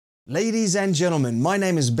Ladies and gentlemen, my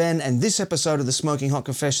name is Ben, and this episode of the Smoking Hot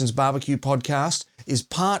Confessions Barbecue Podcast is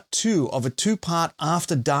part 2 of a 2-part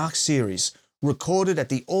After Dark series recorded at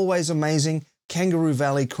the always amazing Kangaroo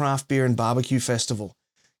Valley Craft Beer and Barbecue Festival.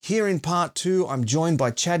 Here in part 2, I'm joined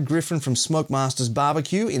by Chad Griffin from Smoke Masters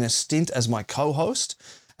Barbecue in a stint as my co-host,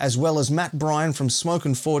 as well as Matt Bryan from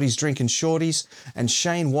Smokin' 40s Drinkin' Shorties, and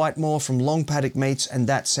Shane Whitemore from Long Paddock Meats and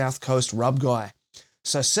That South Coast Rub Guy.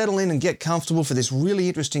 So settle in and get comfortable for this really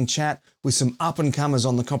interesting chat with some up-and-comers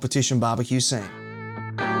on the competition barbecue scene.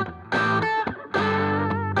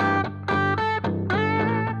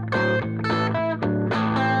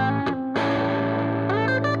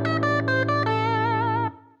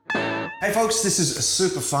 Hey folks, this is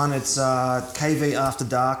super fun. It's KV After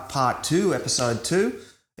Dark Part 2, Episode 2.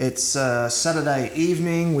 It's Saturday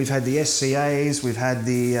evening. We've had the SCAs. We've had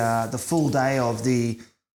the full day of the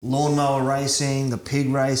lawnmower racing, the pig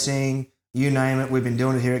racing, you name it. We've been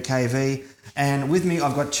doing it here at KV. And with me,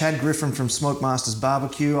 I've got Chad Griffin from Smoke Masters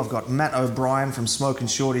Barbecue. I've got Matt O'Brien from Smokin'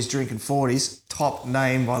 Shorties Drinkin' 40s. Top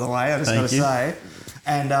name, by the way, I just got to say.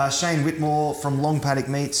 And Shane Whitmore from Long Paddock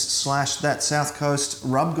Meats / That South Coast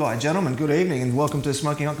Rub Guy. Gentlemen, good evening and welcome to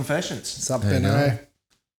Smoking Hot Confessions. What's up, Benno?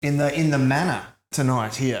 In the manor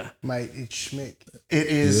tonight here. Mate, it's schmick. It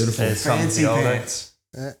is beautiful. Fancy pants.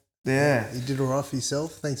 Yeah. You did all right for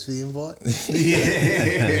yourself. Thanks for the invite.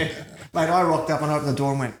 Yeah. Mate, I rocked up and opened the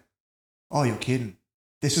door and went, oh, you're kidding.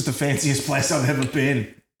 This is the fanciest place I've ever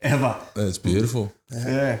been, ever. That's beautiful.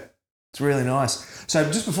 Yeah. It's really nice. So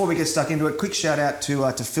just before we get stuck into it, quick shout out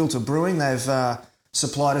to Filter Brewing. They've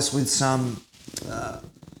supplied us with some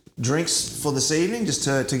drinks for this evening just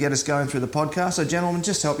to get us going through the podcast. So gentlemen,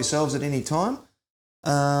 just help yourselves at any time.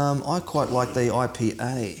 I quite like the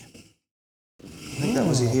IPA. I think that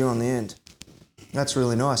was it here on the end. That's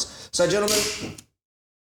really nice. So, gentlemen,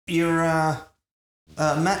 you're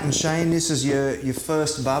Matt and Shane. This is your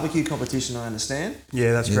first barbecue competition, I understand.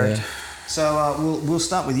 Yeah, that's correct. So we'll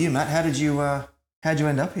start with you, Matt. How'd you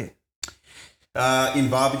end up here? In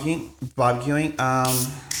barbecuing.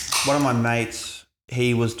 One of my mates,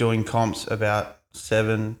 he was doing comps about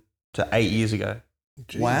 7 to 8 years ago.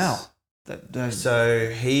 Jeez. Wow. So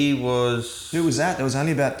he was... Who was that? There was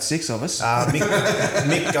only about 6 of us. Mick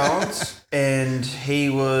Goins, and he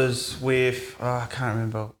was with... I can't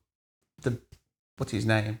remember. What's his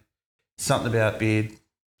name? Something about beard.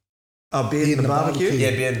 Oh, Beard in the barbecue?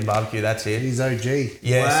 Yeah, beard and barbecue, that's it. He's OG.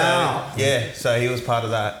 Yeah, wow. So he was part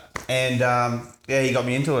of that. And he got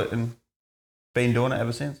me into it and been doing it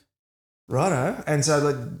ever since. Righto. And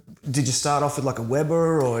so did you start off with like a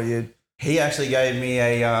Weber or you... He actually gave me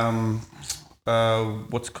a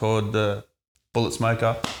what's called the bullet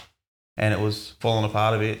smoker, and it was falling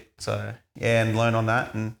apart a bit. So yeah, and learn on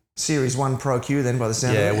that. And Series 1 Pro Q then by the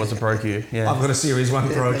sound of it. Yeah, it was a Pro Q. Yeah, I've got a Series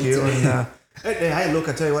 1 Pro Q. And hey, look,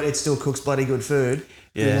 I tell you what, it still cooks bloody good food.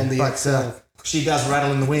 Yeah, on the but she does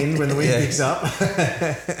rattle in the wind when the wind picks up.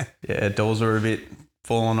 Yeah, doors were a bit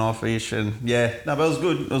falling off-ish, and yeah, no, but it was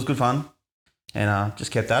good. It was good fun, and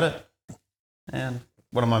just kept at it. And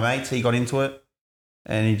one of my mates, he got into it,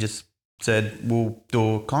 and he just said, we'll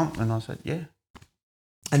do a comp. And I said, yeah.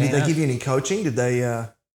 And did they give you any coaching? Did they,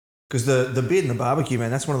 because the Beard and the Barbecue,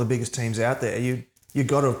 man, that's one of the biggest teams out there. You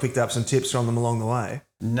got to have picked up some tips from them along the way.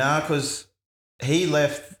 No, because he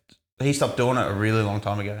stopped doing it a really long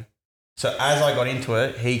time ago. So as I got into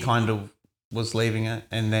it, he kind of was leaving it.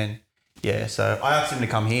 And then, yeah, so I asked him to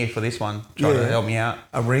come here for this one, try to help me out.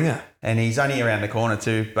 A ringer. And he's only around the corner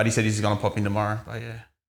too, but he said he's going to pop in tomorrow. But yeah.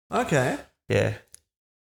 Okay. Yeah.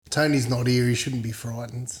 Tony's not here. He shouldn't be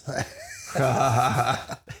frightened.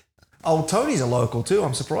 Oh, Tony's a local too.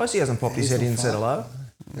 I'm surprised he hasn't popped his head in and said hello.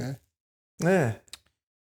 Yeah. Yeah.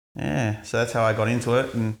 Yeah. So that's how I got into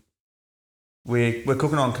it. And we're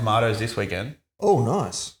cooking on Kamados this weekend. Oh,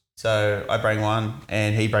 nice. So I bring one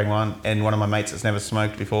and he bring one, and one of my mates that's never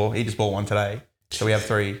smoked before, he just bought one today. So we have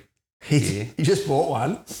 3. He just bought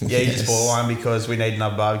one? Yeah, he just bought one because we need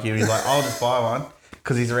another barbecue. And he's like, I'll just buy one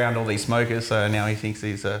because he's around all these smokers. So now he thinks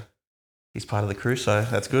he's part of the crew. So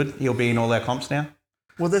that's good. He'll be in all our comps now.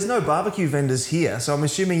 Well, there's no barbecue vendors here, so I'm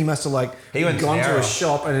assuming he must have gone to a Nara.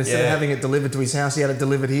 shop and instead of having it delivered to his house, he had it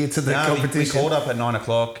delivered here to the competition. We called up at 9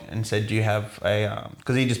 o'clock and said, do you have a...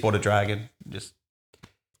 Because he just bought a Dragon, just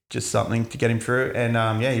something to get him through. And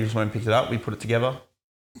he just went and picked it up. We put it together.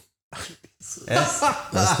 That's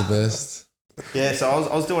the best. Yeah, so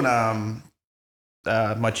I was doing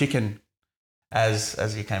my chicken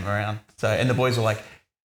as he came around. So and the boys were like,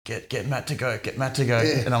 get Matt to go,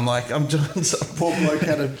 Yeah. and I'm like, I'm doing something.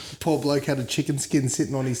 Poor bloke had a chicken skin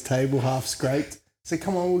sitting on his table, half scraped. said,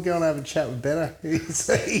 come on, we'll go and have a chat with Benno.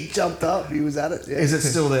 So he jumped up. He was at it. Yeah. Is it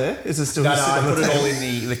still there? Is it still? No, just I sitting on put the it all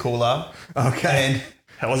table? in the cooler. Okay. And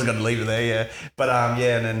I wasn't going to leave it there, yeah. But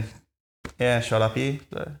and then shot up here.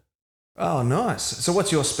 So. Oh, nice. So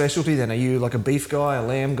what's your specialty then? Are you like a beef guy, a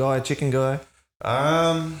lamb guy, a chicken guy?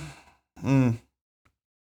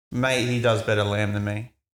 Mate, he does better lamb than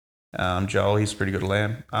me. Joel, he's pretty good at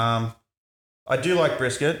lamb. I do like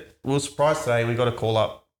brisket. We were surprised today. We got a call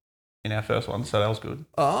up in our first one, so that was good.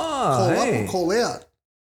 Oh, Call hey. up or call out?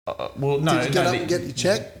 Well, no. Did you get up and get your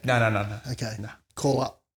check? No. Okay. No. Call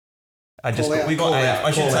up. We got Call eighth. out,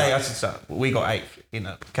 I should call say, out. we got eighth in a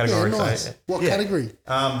Yeah, category. nice. So, What Yeah. category?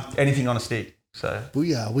 anything on a stick. So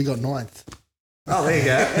Booyah, we got 9th. Oh, there you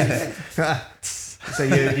go. So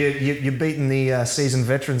you're beating the seasoned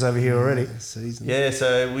veterans over here already. Season. yeah,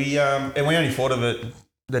 so we and we only thought of it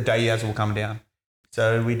the day as will come down.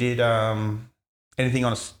 So we did anything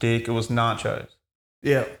on a stick. It was nachos.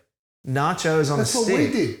 Yeah. Nachos on That's a what stick.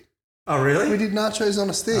 we did. Oh, really? We did nachos on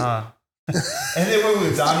a stick. And then when we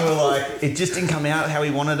were done, we were like, it just didn't come out how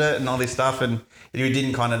we wanted it and all this stuff, and we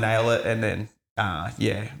didn't kind of nail it. And then,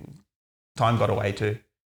 time got away too.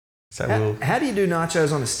 So How do you do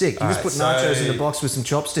nachos on a stick? You just Alright, put nachos so- in the box with some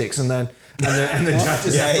chopsticks, and the judges have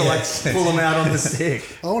to Yeah. pull them out on the stick.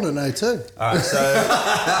 I want to know too. All right,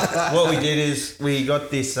 so what we did is we got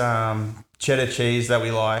this cheddar cheese that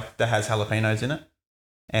we like that has jalapenos in it,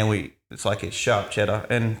 and it's like a sharp cheddar,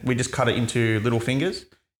 and we just cut it into little fingers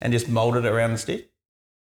and just molded it around the stick,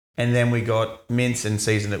 and then we got mince and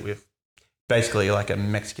seasoned it with basically like a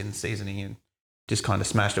Mexican seasoning, and just kind of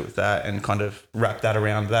smashed it with that and kind of wrapped that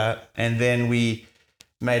around that, and then we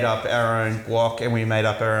made up our own guac and we made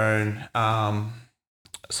up our own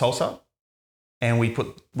salsa. And we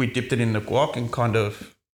dipped it in the guac and kind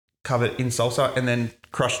of covered it in salsa, and then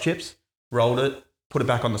crushed chips, rolled it, put it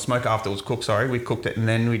back on the smoker after it was cooked. Sorry, we cooked it, and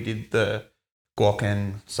then we did the guac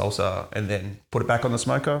and salsa, and then put it back on the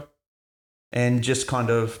smoker, and just kind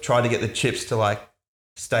of try to get the chips to like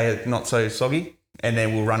stay not so soggy, and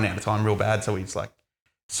then we'll run out of time real bad. So we just like,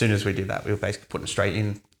 as soon as we did that, we were basically putting it straight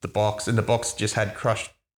in the box, and the box just had crushed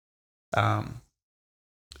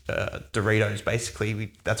Doritos.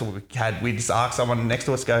 Basically, that's what we had. We just asked someone next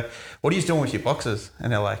to us, "Go, what are you doing with your boxes?"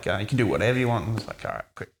 And they're like, "You can do whatever you want." And it's like, "All right,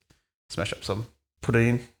 quick, smash up some, put it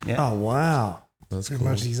in." Yeah. Oh, wow. That's Pretty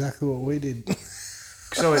cool. much exactly what we did.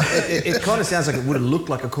 So it kind of sounds like it would have looked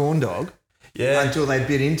like a corn dog Yeah. until they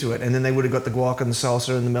bit into it, and then they would have got the guac and the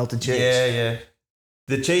salsa and the melted cheese. Yeah.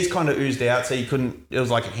 The cheese kind of oozed out, so you couldn't. It was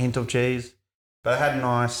like a hint of cheese, but it had a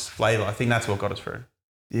nice flavour. I think that's what got us through.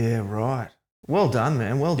 Yeah, right. Well done,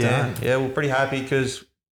 man. Well done. Yeah, we're pretty happy because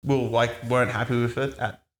weren't happy with it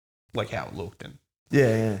at like how it looked,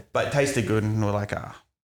 Yeah. but it tasted good, and we're like,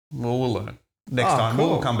 we'll learn next Oh, time. cool.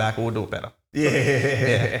 We'll come back. We'll do it better.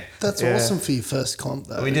 Yeah. That's Yeah. awesome for your first comp,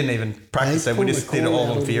 though. We didn't even practice They it. We pulled just the did it call all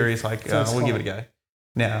out on of theory. the It's like, first we'll give it a comp. go.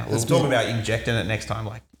 Now, we'll That's talk good. about injecting it next time,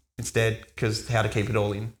 like instead, because how to keep it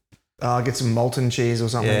all in. Get some molten cheese or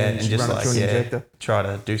something Yeah, and and just run it like, through an injector. try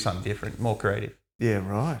to do something different, more creative. Yeah,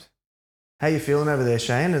 right. How you feeling over there,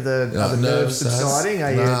 Shane? Are the nerves Nerves, subsiding?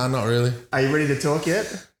 Are Nah, not really. you ready to talk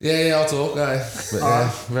yet? Yeah, I'll talk. But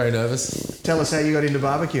yeah, very nervous. Tell us how you got into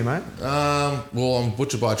barbecue, mate. Well, I'm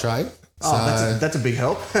butcher by trade. Oh, that's a big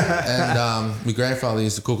help. And my grandfather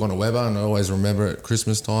used to cook on a Weber, and I always remember at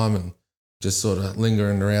Christmas time and just sort of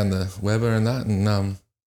lingering around the Weber and that. And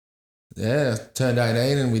turned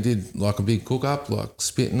 18 and we did like a big cook up, like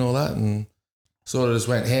spit and all that, and sort of just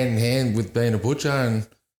went hand in hand with being a butcher. And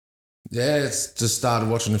it's just started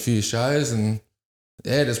watching a few shows and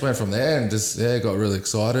just went from there and just got really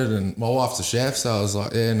excited. And my wife's a chef, so I was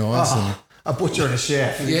like, nice. And A butcher and a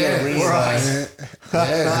chef. right.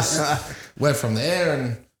 Just went from there,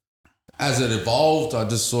 and as it evolved, I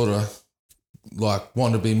just sort of like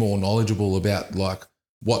wanted to be more knowledgeable about like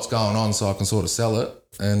what's going on, so I can sort of sell it.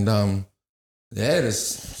 And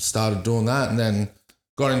just started doing that, and then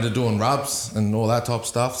got into doing rubs and all that type of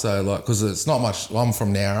stuff. So like, because it's not much. I'm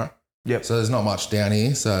from Nowra, Yep. so there's not much down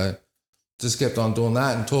here. So just kept on doing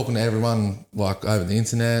that and talking to everyone like over the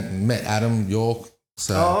internet, and met Adam York.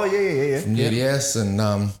 So Oh, yeah. from UDS,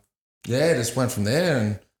 and just went from there.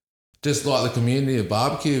 And just like the community of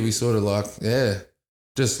barbecue, we sort of like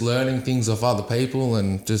just learning things off other people,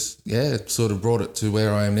 and just sort of brought it to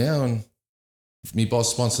where I am now. And my boss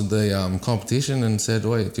sponsored the competition and said,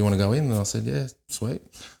 "Wait, do you want to go in?" And I said, "Yeah, sweet,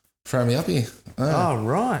 throw me up here." Oh,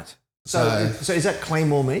 right. So is that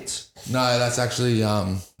Claymore Meats? No, that's actually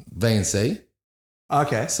VNC.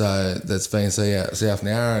 Okay. So that's VNC out South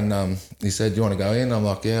Nowra, and he said, "Do you want to go in?" I'm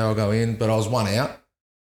like, "Yeah, I'll go in," but I was one out.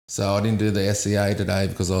 So I didn't do the SCA today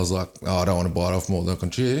because I was like, oh, I don't want to bite off more than I can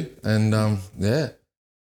chew. And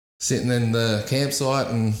sitting in the campsite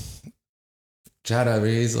and Chad over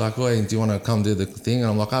here, he's like, "Well, do you want to come do the thing?" And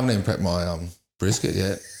I'm like, "I haven't even prepped my brisket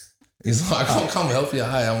yet." He's like, "I'll come help you."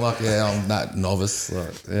 Hey, I'm like, "Yeah, I'm that novice."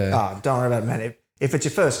 Like, yeah. Oh, don't worry about it, man. If it's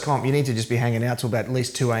your first comp, you need to just be hanging out till about at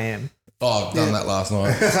least 2 a.m. Oh, I've done that last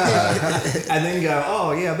night. And then go,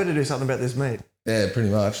 oh, yeah, I better do something about this meat. Yeah, pretty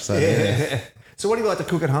much. So, So what do you like to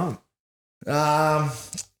cook at home?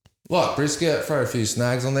 Like brisket, throw a few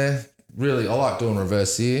snags on there. Really, I like doing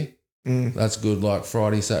reverse sear. That's good, like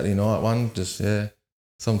Friday, Saturday night one. Just,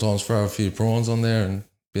 sometimes throw a few prawns on there and a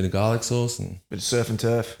bit of garlic sauce. And Bit of surf and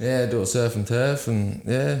turf. yeah, do a surf and turf and,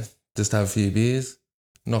 just have a few beers.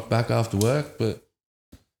 Knock back after work. But,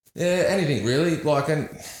 yeah, anything really. Like, and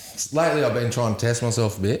lately I've been trying to test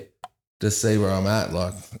myself a bit. Just see where I'm at,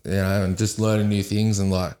 like, and just learning new things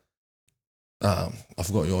and, like, I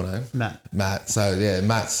forgot your name. Matt. So,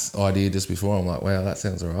 Matt's idea just before, I'm like, wow, that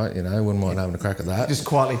sounds all right, wouldn't mind having a crack at that. Just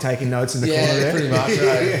quietly taking notes in the corner there. Yeah, pretty much,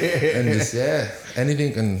 right? And just,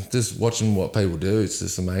 anything and just watching what people do, it's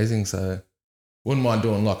just amazing. So, wouldn't mind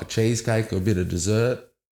doing like a cheesecake or a bit of dessert,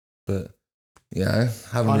 but,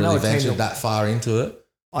 haven't really ventured that far into it.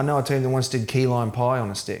 I know a team that once did key lime pie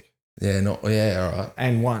on a stick. Yeah, all right.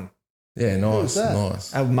 And won. Yeah, nice.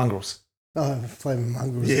 Mongrels. Oh, flaming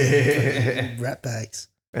mongrels. Yeah. Rat bags.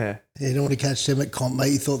 Yeah. You don't want to catch them at comp,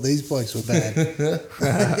 mate. You thought these blokes were bad.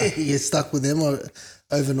 You get stuck with them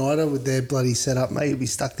overnighter with their bloody setup, mate. You'll be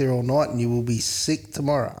stuck there all night and you will be sick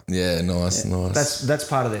tomorrow. Yeah, nice. That's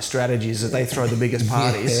part of their strategy is that they throw the biggest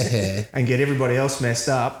parties and get everybody else messed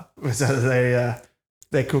up so that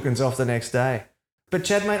their cooking's off the next day. But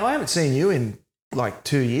Chad, mate, I haven't seen you in like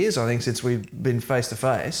 2 years, I think, since we've been face to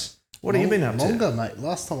face. What have you been up to? Longer, mate.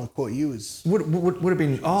 Last time I caught you was... Would have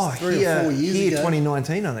been, 3 or 4 years ago.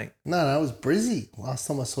 2019, I think. No, it was Brizzy. Last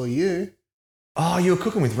time I saw you. Oh, you were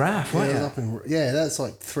cooking with Raph, weren't you? That's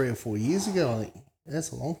like 3 or 4 years ago, I think. That's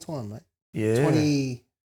a long time, mate. Yeah.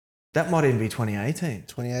 That might even be 2018.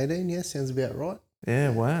 2018, yeah, sounds about right. Yeah,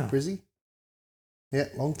 wow. Brizzy. Yeah,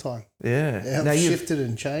 long time. Yeah. Now you've shifted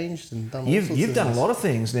and changed and done all sorts of You've done things. a lot of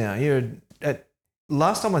things now.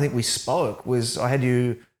 Last time I think we spoke was I had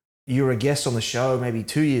you were a guest on the show maybe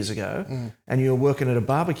 2 years ago and you were working at a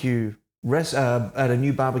barbecue at a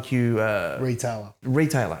new barbecue retailer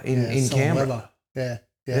in Canberra. Yeah,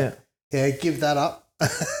 give that up.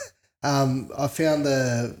 I found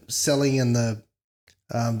the selling and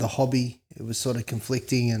the hobby, it was sort of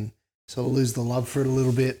conflicting and sort of lose the love for it a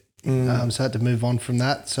little bit. So I had to move on from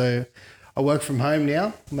that. So I work from home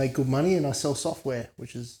now, make good money, and I sell software,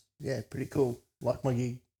 which is, pretty cool. Like my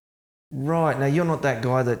gig. Right. Now, you're not that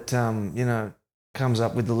guy that, comes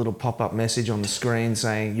up with the little pop-up message on the screen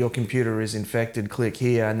saying your computer is infected, click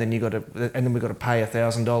here, and then we've got to pay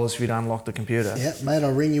 $1,000 for you to unlock the computer. Yeah, mate,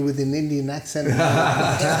 I'll ring you with an Indian accent. No,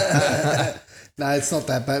 it's not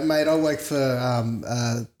that bad. Mate, I work for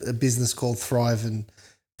a business called Thrive, and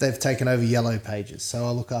they've taken over Yellow Pages. So I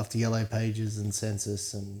look after Yellow Pages and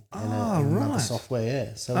Census and other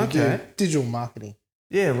software, So we do digital marketing.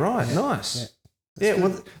 Yeah, right. Nice. Yeah,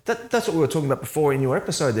 well, that's what we were talking about before in your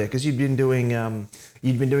episode there, because you'd been doing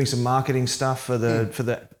some marketing stuff for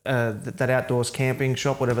that outdoors camping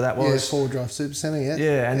shop, whatever that was. Yeah, 4Drive Super Centre. Yeah.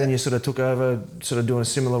 Yeah, and then you sort of took over, sort of doing a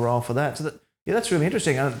similar role for that. So that's really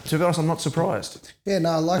interesting. To be honest, I'm not surprised. Yeah, no,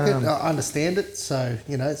 I like it. I understand it, so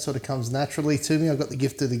it sort of comes naturally to me. I've got the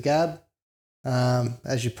gift of the gab.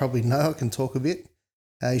 As you probably know, I can talk a bit.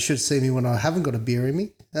 You should see me when I haven't got a beer in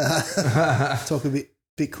me. Talk a bit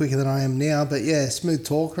quicker than I am now, but smooth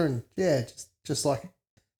talker and just like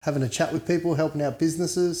having a chat with people, helping out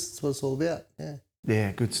businesses. That's what it's all about.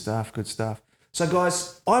 Yeah, good stuff. So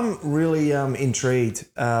guys, I'm really intrigued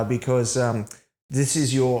because this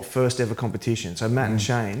is your first ever competition. So Matt and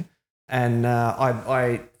Shane, and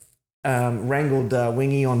I wrangled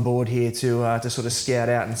Wingy on board here to sort of scout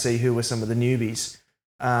out and see who were some of the newbies,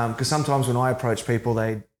 because sometimes when I approach people,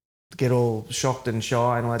 they get all shocked and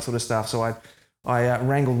shy and all that sort of stuff. So I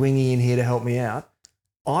wrangled Wingy in here to help me out.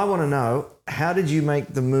 I want to know, how did you make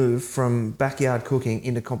the move from backyard cooking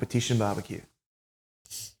into competition barbecue?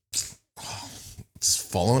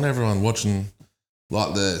 Just following everyone, watching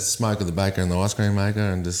like the smoke of the baker and the ice cream maker,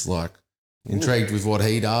 and just like intrigued with what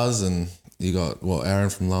he does. And you got Aaron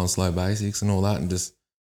from Low and Slow Basics and all that, and just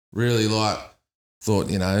really like thought,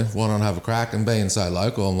 why not have a crack? And being so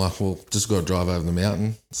local, I'm like, well, just got to drive over the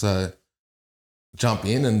mountain. So jump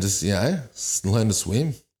in and just, learn to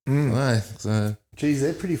swim. So, geez,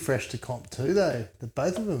 they're pretty fresh to comp too, though. The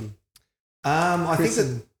both of them. I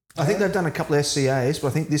think they've done a couple of SCAs, but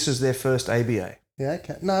I think this is their first ABA. Yeah,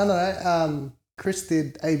 okay. No. Chris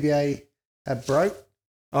did ABA at Broke.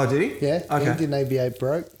 Oh, did he? Yeah, Okay. he did an ABA at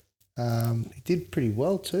Broke. He did pretty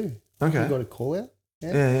well too. Okay. He got a call out.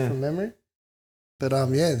 Yeah. From memory. But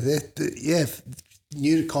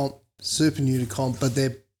new to comp, super new to comp, but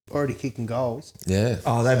they're already kicking goals. Yeah.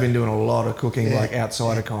 Oh, they've been doing a lot of cooking Yeah. like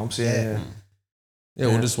outside of comps. Yeah. Yeah,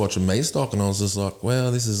 we're just watching meat stock, and I was just like, wow,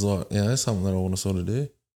 this is like, something that I want to sort of do.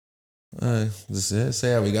 See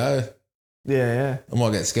how we go. Yeah. I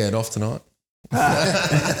might get scared off tonight.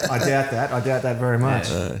 I doubt that. I doubt that very much.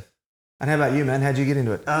 And how about you, man? How'd you get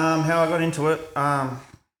into it? How I got into it?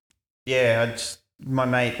 My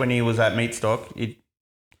mate, when he was at Meat Stock, when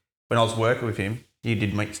I was working with him, he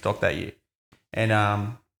did Meat Stock that year. And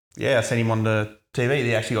I sent him on the TV.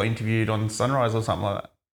 They actually got interviewed on Sunrise or something like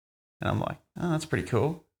that. And I'm like, oh, that's pretty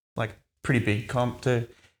cool. Like, pretty big comp too.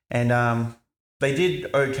 And they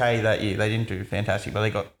did okay that year. They didn't do fantastic, but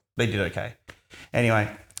they did okay. Anyway,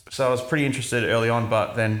 so I was pretty interested early on,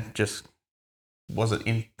 but then just wasn't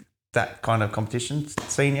in that kind of competition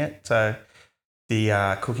scene yet. So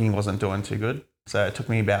the cooking wasn't doing too good. So it took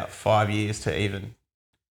me about 5 years to even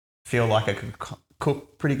feel like I could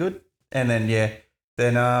cook pretty good. And then,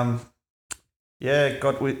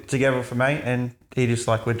 got together with a mate, and he just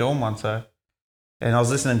like, we're doing one. So, and I was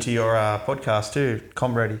listening to your podcast too,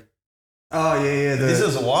 Comrade. Oh, yeah. This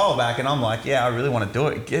was a while back, and I'm like, I really want to do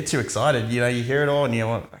it. It gets you excited. You know, you hear it all, and you're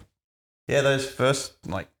like, those first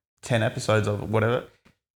like 10 episodes of whatever,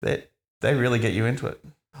 they really get you into it.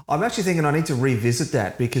 I'm actually thinking I need to revisit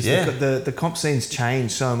that because the comp scene's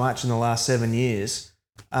changed so much in the last 7 years.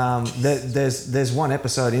 There's one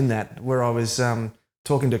episode in that where I was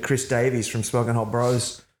talking to Chris Davies from Smoking Hot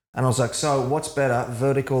Bros, and I was like, so what's better,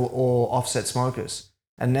 vertical or offset smokers?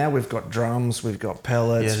 And now we've got drums, we've got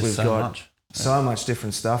pellets, we've got so much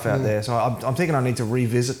different stuff out there. So I'm thinking I need to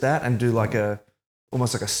revisit that and do like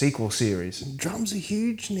almost like a sequel series. Drums are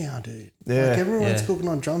huge now, dude. Yeah. Like everyone's cooking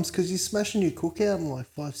on drums because you're smashing your cookout in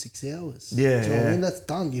like 5-6 hours. Yeah. Do you know what I mean? That's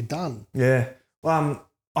done. You're done. Yeah. Well,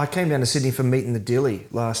 I came down to Sydney for Meeting the Dilly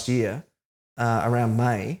last year around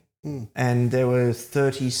May, and there were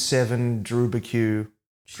 37 Drubacue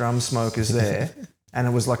drum smokers there, and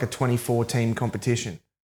it was like a 24-team competition.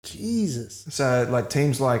 Jesus. So like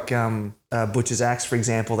teams like Butcher's Axe, for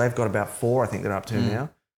example, they've got about 4, I think they're up to now.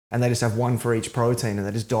 And they just have 1 for each protein, and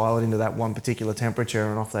they just dial it into that one particular temperature,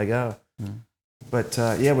 and off they go. But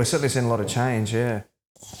we're certainly seeing a lot of change. Yeah.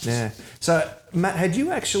 So Matt, had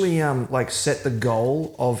you actually set the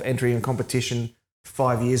goal of entering a competition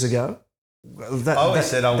 5 years ago? I always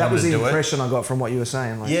said I wanted to do it. That was the impression I got from what you were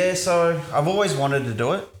saying. Like. Yeah, so I've always wanted to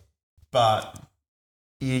do it, but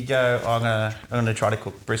you go, I'm gonna try to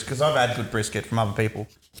cook brisket because I've had good brisket from other people,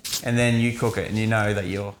 and then you cook it and you know that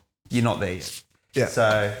you're not there yet. Yeah.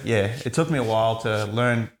 So it took me a while to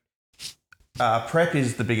learn. Prep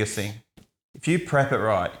is the biggest thing. If you prep it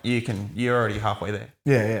right, you're already halfway there.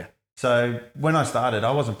 Yeah. So when I started,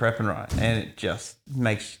 I wasn't prepping right, and it just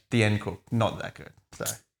makes the end cook not that good. So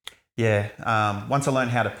once I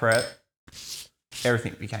learned how to prep,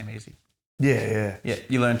 everything became easy. Yeah. Yeah,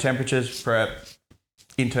 you learn temperatures, prep,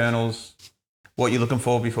 internals, what you're looking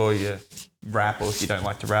for before you wrap, or if you don't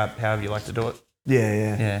like to wrap, however you like to do it.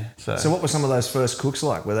 Yeah. So what were some of those first cooks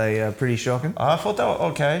like? Were they pretty shocking? I thought they were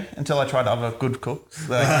okay until I tried other good cooks.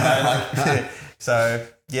 The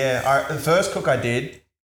first cook I did,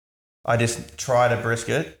 I just tried a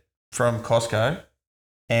brisket from Costco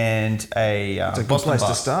and a It's a good Boston place butt.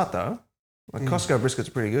 to start though. Like Costco brisket's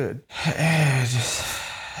pretty good. A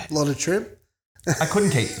lot of trim. I couldn't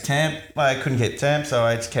keep the temp. So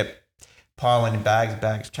I just kept piling in bags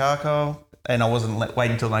of charcoal, and I wasn't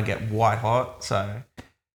waiting until I get white hot. So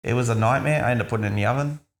it was a nightmare. I ended up putting it in the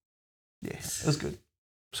oven. Yeah, it was good.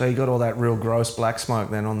 So you got all that real gross black smoke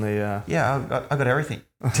then on the... Yeah, I got everything.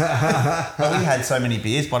 We had so many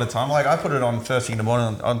beers by the time. Like I put it on first thing in the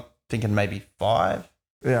morning. I'm thinking maybe 5.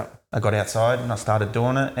 Yeah. I got outside and I started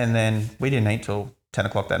doing it, and then we didn't eat till 10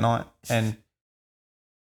 o'clock that night, and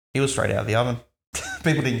it was straight out of the oven.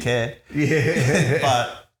 People didn't care. Yeah.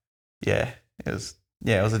 But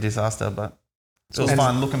it was a disaster, but it was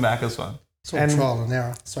fun. Looking back, it was fun. It's all trial and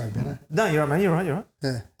error. Sorry, Benno. No, you're right, man. You're right.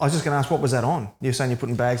 Yeah. I was just going to ask, what was that on? You're saying you're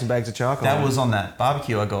putting bags and bags of charcoal That on. was on that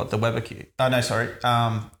barbecue I got, the Weber Q. Oh, no, sorry.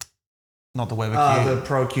 Not the Weber Q. The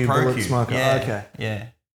Pro Q bullet smoker. Yeah. Okay. Yeah.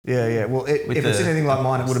 Yeah. Well, if it's anything like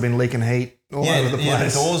mine, it would have been leaking heat all over the place. Yeah,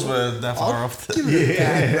 the doors were that far off. Give it a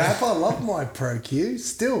bad rap. I love my Pro Q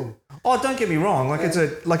still. Oh, don't get me wrong. It's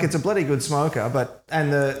a bloody good smoker, but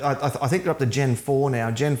I think they're up to Gen 4 now.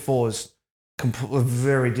 Gen 4's a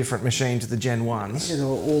very different machine to the Gen 1s. You know,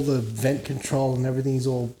 all the vent control and everything's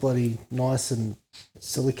all bloody nice and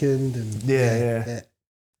siliconed and Yeah.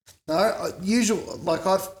 No, usual like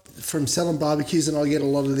I've from selling barbecues, and I get a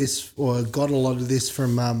lot of this, or got a lot of this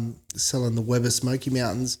from selling the Weber Smoky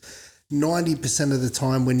Mountains. 90% of the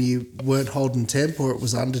time when you weren't holding temp or it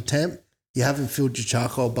was under temp, you haven't filled your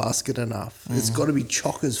charcoal basket enough. It's got to be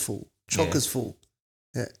chockers full. Full.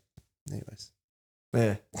 Yeah. Anyways.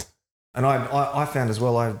 Yeah. And I found as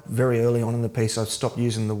well, I very early on in the piece, I stopped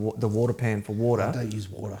using the water pan for water. I don't use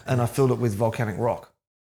water. And I filled it with volcanic rock.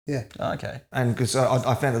 Yeah. Oh, okay. And because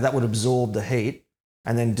I found that would absorb the heat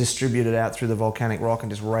and then distribute it out through the volcanic rock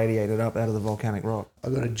and just radiate it up out of the volcanic rock. I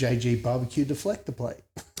got a JG barbecue deflector plate.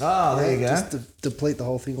 Oh, there you go. Just to deplete the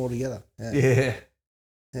whole thing altogether. Yeah.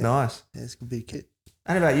 Nice. Yeah, it's a good big kit.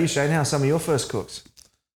 And about you, Shane? How are some of your first cooks?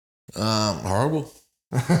 Horrible.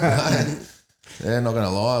 Yeah, not gonna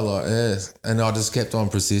lie, and I just kept on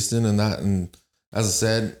persisting and that. And as I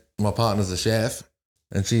said, my partner's a chef,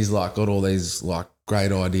 and she's like got all these like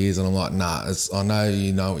great ideas, and I'm like, nah, I know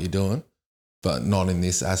you know what you're doing, but not in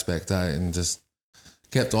this aspect, and just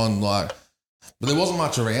kept on like, but there wasn't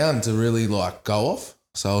much around to really like go off,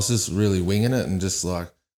 so I was just really winging it and just like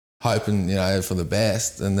hoping, for the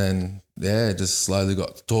best, and then just slowly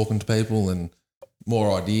got talking to people and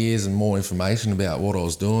more ideas and more information about what I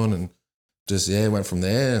was doing, and just went from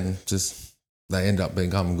there, and just they end up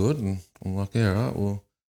becoming good, and I'm like, yeah, all right, well,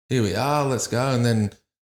 here we are, let's go. And then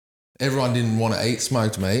everyone didn't want to eat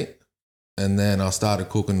smoked meat, and then I started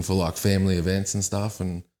cooking for like family events and stuff,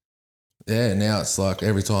 and now it's like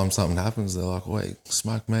every time something happens, they're like, wait,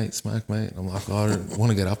 smoked meat. I'm like, I don't want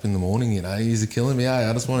to get up in the morning, you're killing me,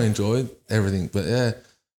 I just want to enjoy everything. But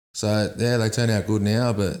so they turn out good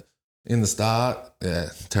now, but in the start,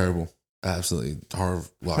 terrible. Absolutely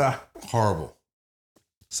horrible.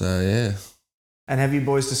 So, yeah. And have you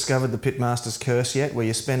boys discovered the pitmaster's curse yet, where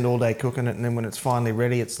you spend all day cooking it and then when it's finally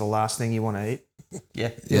ready, it's the last thing you want to eat?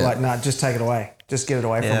 Yeah. You're like, nah, just take it away. Just get it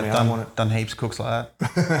away from me. I don't want it. Done heaps of cooks like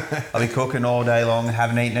that. I'll be cooking all day long,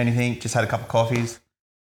 haven't eaten anything, just had a couple of coffees.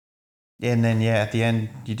 And then, at the end,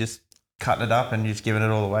 you just cutting it up and you're just giving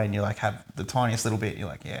it all away, and you like have the tiniest little bit. You're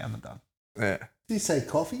like, I'm done. Yeah. Did you say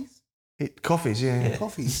coffees? Coffees, yeah.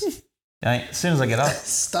 Coffees. As soon as I get up.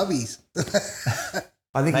 Stubbies.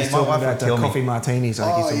 I think Mate, he's my talking wife about would kill me. coffee martinis. I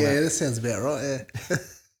think he's talking about. That sounds about right, yeah.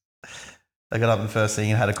 I got up the first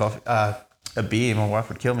thing and had a beer. My wife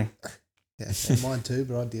would kill me. Yeah, mine too,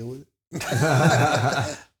 but I deal with it.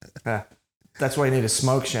 Yeah. That's why you need a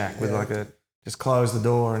smoke shack with just close the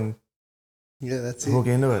door and that's hook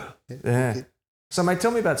it. into it. Yeah. So, mate,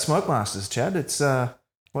 tell me about Smoke Masters, Chad. It's the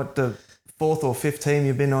 4th or 5th team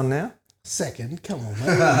you've been on now? Second, come on,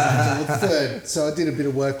 mate. Third. So I did a bit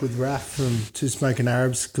of work with Raf from Two Smoking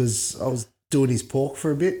Arabs because I was doing his pork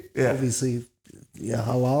for a bit. Yeah. Obviously,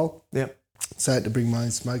 halal. Yep. So I had to bring my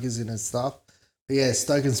own smokers in and stuff. But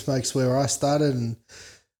Stoke and Smoke's where I started, and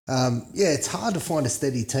it's hard to find a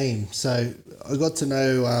steady team. So I got to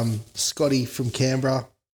know Scotty from Canberra,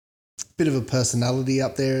 bit of a personality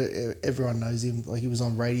up there. Everyone knows him. Like he was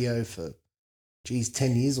on radio for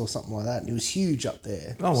 10 years or something like that, and he was huge up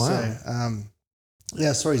there. Oh, wow. So,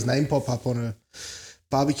 I saw his name pop up on a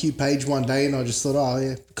barbecue page one day, and I just thought,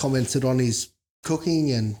 commented on his cooking,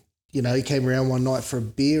 and, he came around one night for a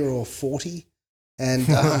beer or 40, and,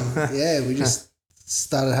 we just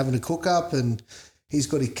started having a cook up, and he's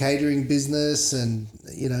got his catering business, and,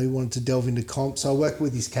 he wanted to delve into comp, so I work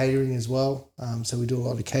with his catering as well, so we do a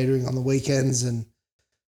lot of catering on the weekends, and,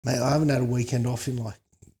 mate, I haven't had a weekend off in like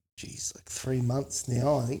 3 months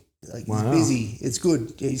now, I think. Like wow. He's busy. It's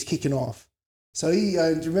good. Yeah, he's kicking off. So do you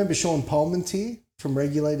remember Sean Pullman's here from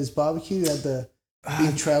Regulators Barbecue? He had the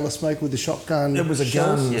big trailer smoke with the shotgun. It was a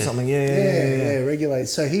gun or something. Yeah.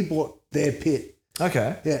 Regulators. So he bought their pit.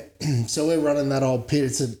 Okay. Yeah. So we're running that old pit.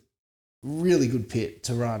 It's a really good pit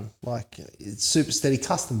to run. Like it's super steady,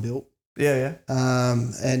 custom built. Yeah.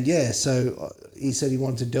 So he said he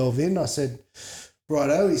wanted to delve in. I said,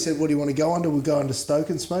 righto. He said, what do you want to go under? We'll go under Stoke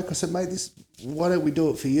and Smoke. I said, mate, why don't we do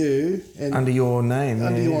it for you? And under your name.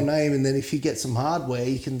 Under your name, and then if you get some hardware,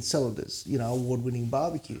 you can sell it as, award-winning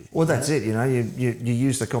barbecue. Well, that's it. You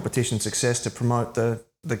use the competition success to promote the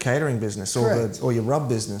catering business or your rub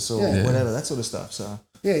business or whatever, that sort of stuff. So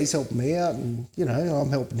yeah, he's helping me out, and I'm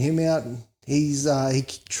helping him out, and he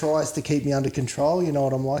tries to keep me under control. You know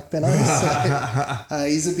what I'm like, Benno. So,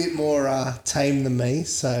 he's a bit more tame than me,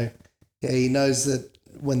 so. Yeah, he knows that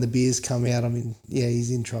when the beers come out,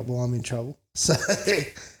 he's in trouble. I'm in trouble. So,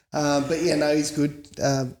 he's good.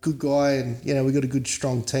 Good guy, and, we got a good,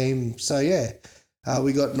 strong team. So,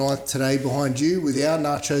 we got 9th today behind you with our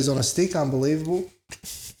nachos on a stick. Unbelievable.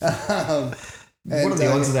 What are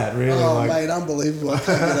the odds of that, really? Oh, mate, unbelievable. I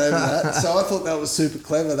can't get over that. So I thought that was super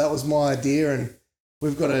clever. That was my idea, and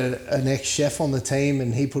we've got an ex-chef on the team,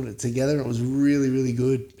 and he put it together, and it was really, really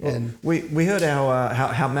good. And we heard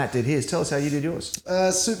how Matt did his. Tell us how you did yours.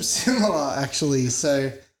 super similar, actually.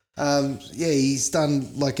 So, he's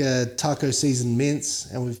done like a taco seasoned mince,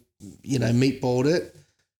 and we've, meatballed it.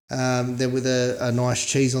 Then with a nice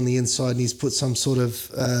cheese on the inside, and he's put some sort of,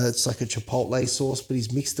 it's like a chipotle sauce, but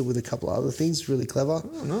he's mixed it with a couple of other things. Really clever.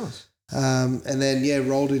 Oh, nice. And then,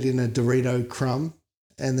 rolled it in a Dorito crumb.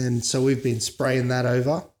 And then, so we've been spraying that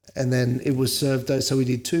over. And then it was served, so we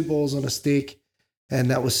did 2 balls on a stick,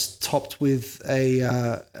 and that was topped with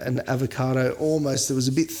an avocado almost. It was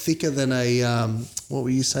a bit thicker than a, what were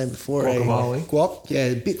you saying before? Guacamole. A guac. Yeah,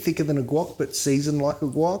 a bit thicker than a guac, but seasoned like a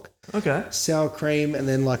guac. Okay. Sour cream, and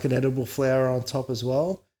then like an edible flour on top as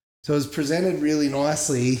well. So it was presented really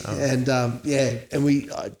nicely. And and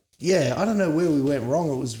I don't know where we went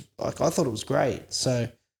wrong. It was like, I thought it was great. So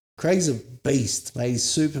Craig's a beast, mate. He's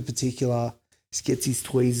super particular. He gets his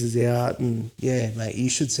tweezers out, and mate, you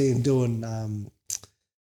should see him doing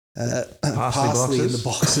parsley in the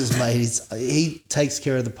boxes, mate. He takes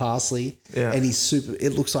care of the parsley, and he's super.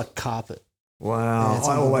 It looks like carpet. Wow, Yeah,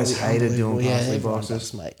 I always hated doing parsley everyone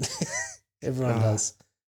boxes, does, mate. Everyone does.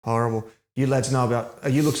 Horrible. You lads know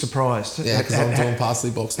about. You look surprised. Yeah, because I'm doing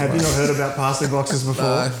parsley box. Have you not heard about parsley boxes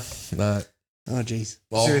before? No. Oh, geez.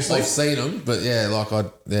 Well, Seriously? I've seen them, but I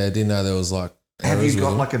didn't know there was like. Have you errors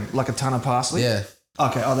got with them. like a ton of parsley? Yeah.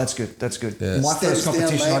 Okay. Oh, that's good. That's good. Yeah. My first Steps down,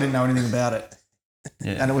 competition, mate. I didn't know anything about it,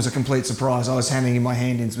 and it was a complete surprise. I was handing in my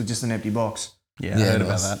hand-ins with just an empty box. Yeah, I Yeah, heard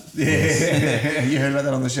nice. about that. Yeah, you heard about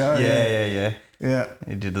that on the show. Yeah.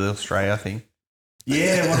 He did a little Australia thing.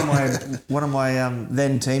 Yeah, one of my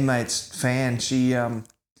then teammates, Fan, she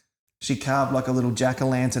carved like a little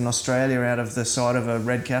jack-o'-lantern Australia out of the side of a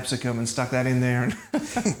red capsicum and stuck that in there. And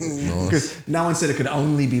Nice. no one said it could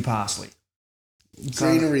only be parsley.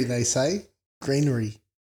 Greenery, they say. Greenery.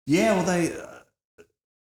 Yeah, well they.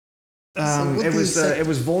 So what did he say? It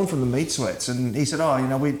was Vaughan from the Meat Sweats, and he said,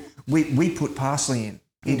 we put parsley in.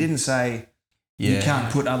 He didn't say you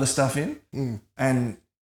can't put other stuff in. And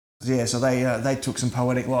so they took some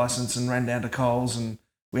poetic license and ran down to Coles, and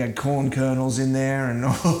we had corn kernels in there and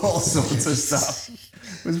all sorts of stuff.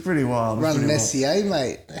 It was pretty wild. It was Run an pretty SCA,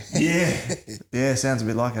 mate. wild. Yeah, sounds a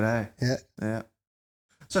bit like it, eh? Yeah.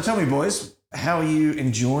 So tell me, boys, how are you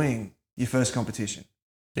enjoying your first competition?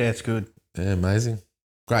 Yeah, it's good. Yeah, amazing.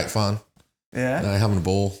 Great fun. Yeah. Having a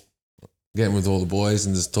ball, getting with all the boys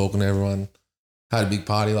and just talking to everyone. Had a big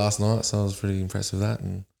party last night, so I was pretty impressed with that.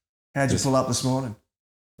 And How'd you pull up this morning?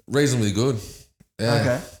 reasonably good. Yeah.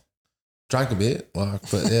 Okay. Drank a bit,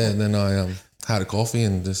 and then I had a coffee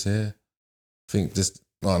and just think just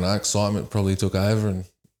I don't know, excitement probably took over and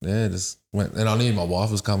just went. And I knew my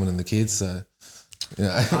wife was coming and the kids, so So you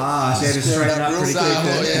had to straighten up pretty so quick. I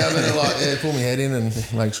thought, then. I better pull my head in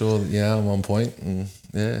and make sure that I'm on point. And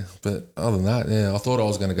but other than that, I thought I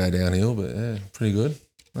was going to go downhill, but pretty good.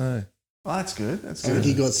 No. Oh, that's good. That's I think good.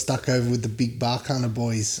 he got stuck over with the big Bark Hunter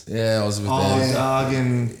boys. Yeah, I was with Oh, them. Doug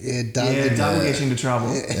and Doug. yeah, Doug will get you into trouble.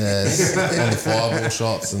 On the fireball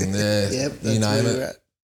shots and Yep, you that's name where it. we're at.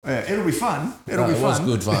 Yeah, it'll be fun. It'll be It fun. was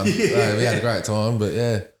good fun. Yeah. We had a great time, but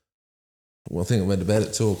well, I think I went to bed at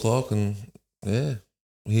 2:00 and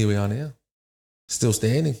here we are now, still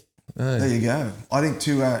standing. There you go. I think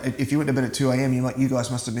if you went to bed at 2 a.m., you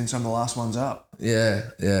guys must have been some of the last ones up. Yeah,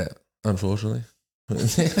 unfortunately.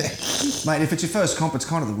 Mate, if it's your first comp, it's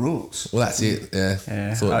kind of the rules. Well, that's it. Yeah.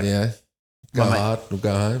 Yeah. Thought, go My mate- hard or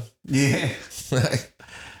go home. Yeah.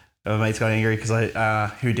 My mate's got angry because I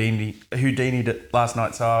Houdini'd it last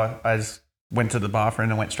night, so I just went to the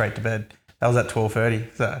bathroom and went straight to bed. That was at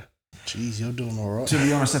 12:30. So Jeez, you're doing all right. To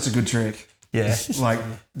be honest, that's a good trick. yeah, Like,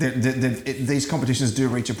 these competitions do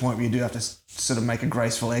reach a point where you do have to sort of make a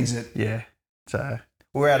graceful exit. yeah. So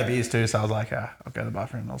we were out of beers too, so I was like, I'll go to the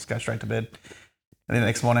bathroom and I'll just go straight to bed. And then the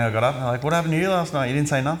next morning I got up and I'm like, what happened to you last night? You didn't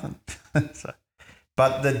say nothing.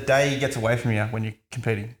 But the day gets away from you when you're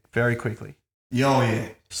competing very quickly. Oh, yeah.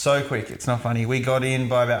 So quick. It's not funny. We got in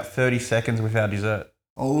by about 30 seconds with our dessert.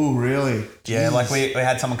 Oh, really? Yeah, like we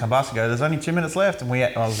had someone come past and go, there's only 2 minutes left. And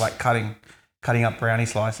I was like cutting up brownie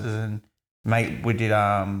slices and mate, we did,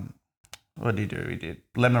 what did you do? We did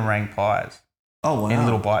lemon meringue pies Oh, wow. in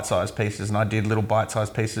little bite-sized pieces. And I did little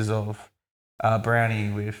bite-sized pieces of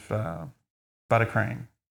brownie with buttercream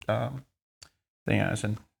thingos.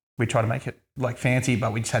 And we tried to make it like fancy,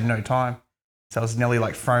 but we just had no time. So I was nearly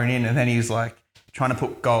like thrown in. And then he was like trying to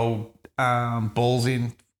put gold balls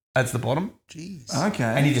in as the bottom. Jeez. Okay.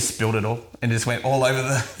 And he just spilled it all and just went all over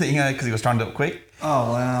the thing because he was trying to do it quick.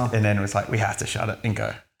 Oh, wow. And then it was like, we have to shut it and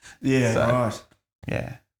go. Yeah, So- right.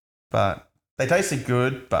 Yeah. But they tasted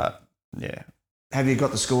good, but yeah. Have you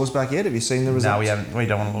got the scores back yet? Have you seen the results? No, we haven't. We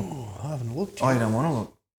don't want to look. Oh, I haven't looked. Oh, you don't want to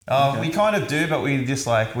look? Oh, Okay. we kind of do, but we just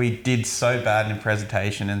like, we did so bad in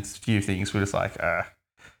presentation and a few things. We're just like,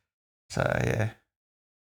 So, yeah.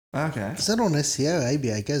 Okay. Is that on SCA or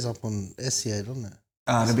ABA? It goes up on SCA, doesn't it?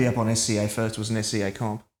 It'll be up on SCA first. It was an SCA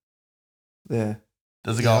comp. Yeah.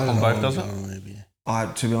 Does it go up on both, does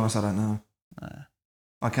it? To be honest, I don't know.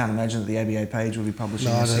 I can't imagine that the ABA page will be publishing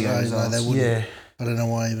No, I don't SCA know. No, results. they wouldn't. Yeah. I don't know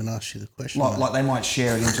why I even asked you the question. Like they might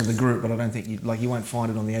share it into the group, but I don't think you won't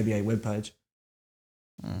find it on the ABA webpage.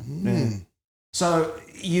 Yeah. So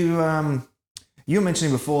you were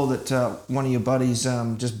mentioning before that one of your buddies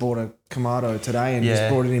just bought a Kamado today and just Yeah.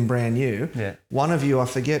 brought it in brand new. Yeah. One of you, I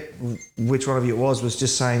forget which one of you it was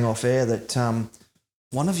just saying off air that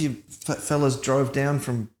one of you fellas drove down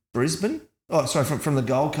from Brisbane. Oh, sorry, from the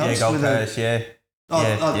Gold Coast. Yeah, Gold with Coast, yeah.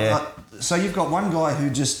 So you've got one guy who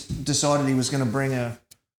just decided he was going to bring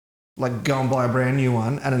go and buy a brand new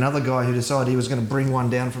one, and another guy who decided he was going to bring one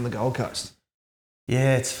down from the Gold Coast.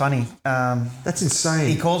 Yeah, it's funny. That's insane.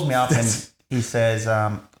 He calls me up and he says,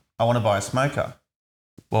 I want to buy a smoker.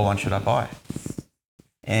 Well, one should I buy?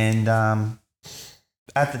 And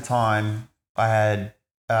at the time, I had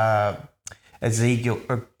a Z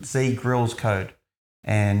Grills code.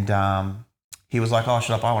 And he was like, oh,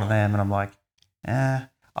 should I buy one of them? And I'm like, I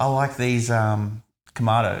like these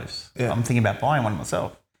Kamados. Yeah. I'm thinking about buying one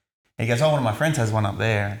myself. And he goes, oh, one of my friends has one up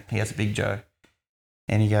there. He has a Big Joe.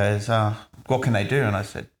 And he goes, what can they do? And I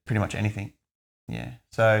said, pretty much anything. Yeah.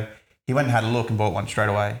 So he went and had a look and bought one straight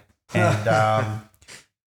away. And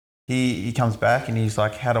he comes back and he's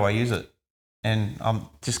like, how do I use it? And I'm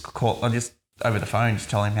just over the phone, just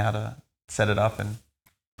telling him how to set it up. And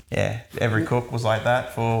yeah, every cook was like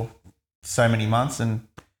that for so many months. And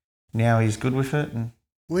now he's good with it. And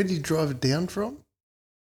Where did you drive it down from?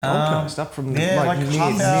 Gold Coast, up from yeah, like near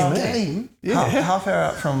half hour. me. Game, Half hour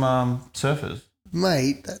out from Surfers.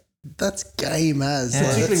 mate. That's game as. Yeah. Like,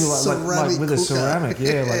 Particularly that's like with a cooker. ceramic,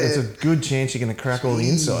 yeah, like it's a good chance you're going to crack all the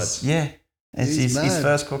Jeez. insides. Yeah. It's He's his mad.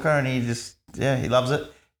 first cooker and he just, he loves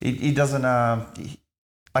it. He doesn't,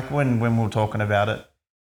 like when we were talking about it,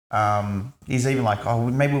 he's even like, oh,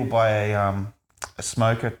 maybe we'll buy a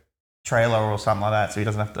smoker trailer or something like that so he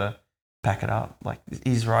doesn't have to pack it up. Like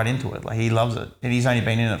he's right into it. Like he loves it. And he's only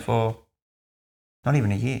been in it for not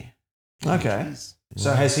even a year. Okay. Jeez.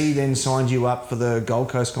 So has he then signed you up for the Gold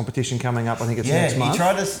Coast competition coming up? I think it's Yeah, next month. he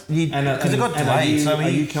tried to, because it got and are delayed. you- So are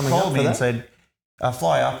he you coming up called for me that? and said,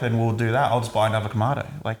 fly up and we'll do that. I'll just buy another Kamado.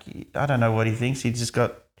 Like, I don't know what he thinks. He just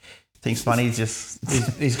thinks money's just,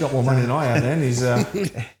 He's got more money than I have. Then he's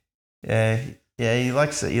yeah, he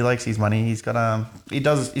likes it. He likes his money. He's got he's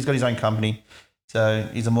got his own company. So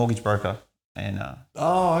he's a mortgage broker. And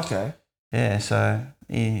oh, okay. yeah, so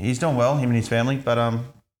he's doing well, him and his family. But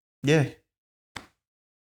yeah.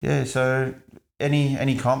 Yeah, so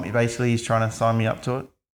any comp, basically he's trying to sign me up to it.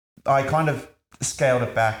 I kind of scaled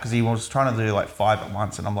it back because he was trying to do like 5 at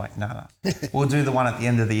once, and I'm like, no. We'll do the one at the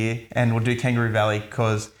end of the year, and we'll do Kangaroo Valley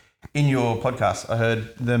because in your podcast I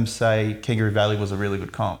heard them say Kangaroo Valley was a really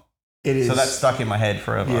good comp. It is. So that stuck in my head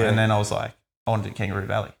forever, Yeah. and then I was like, I want to do Kangaroo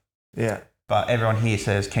Valley. Yeah. But everyone here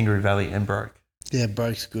says Kangaroo Valley and Broke. Yeah,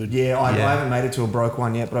 Broke's good. Yeah, I Yeah. haven't made it to a broke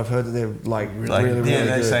one yet, but I've heard that they're like Like, really, really yeah,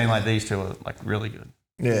 they're good. saying like these two are like really good.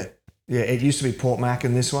 Yeah. Yeah, it used to be Port Mac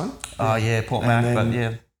in this one. Oh yeah, Port And Mac, but then-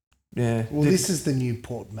 yeah. Yeah. Well, this is the new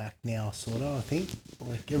Port Mac now, sort of. I think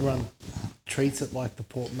like everyone treats it like the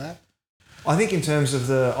Port Mac. I think in terms of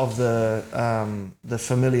the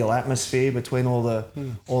familial atmosphere between all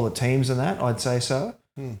the teams and that, I'd say so.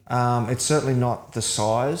 It's certainly not the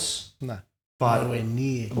size, No, but nowhere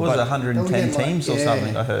near. What was it, 110 teams or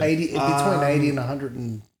something, I heard. 80, between 80 and 100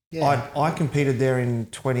 and yeah. I competed there in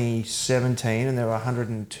 2017 and there were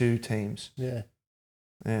 102 teams. Yeah.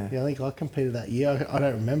 Yeah. I think I competed that year. I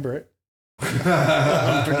don't remember it.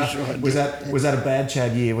 I'm pretty sure I did. Was that a bad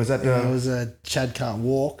Chad year? Was that It was a Chad can't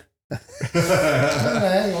walk. I don't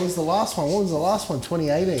know. What was the last one? What was the last one?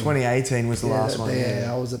 2018. 2018 was the last one. Yeah,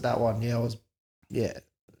 I was at that one. Yeah, I was. Yeah,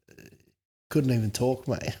 couldn't even talk,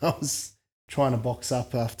 mate. I was trying to box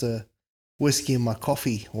up after whiskey and my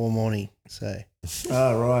coffee all morning. So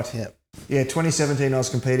Oh, right. yeah, Yeah, 2017 I was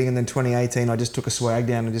competing, and then 2018 I just took a swag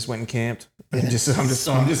down and just went and camped. And I'm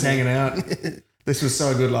just hanging out. This was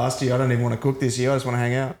so good last year. I don't even want to cook this year. I just want to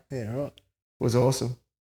hang out. yeah, right. It was awesome.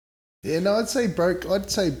 Yeah, no, I'd say broke.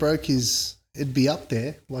 It'd be up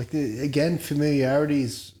there. Like again, familiarity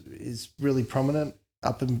is really prominent.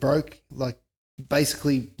 up and broke, like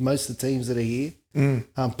basically most of the teams that are here,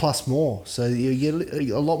 plus more. So you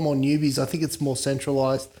get a lot more newbies. I think it's more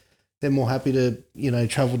centralised. They're more happy to,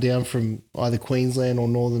 travel down from either Queensland or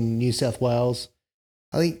northern New South Wales.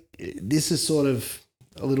 I think this is sort of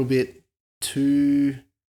a little bit too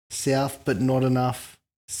south, but not enough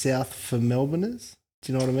south for Melbourneers.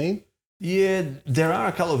 Do you know what I mean? Yeah, there are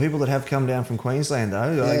a couple of people that have come down from Queensland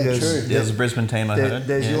though. Yeah, true. There's a Brisbane team I heard.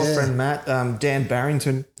 There's your friend Matt, Dan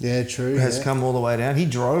Barrington. Yeah, true. Has come all the way down. He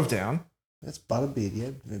drove down. That's Butterbeard,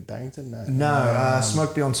 yeah. Barrington, no. No,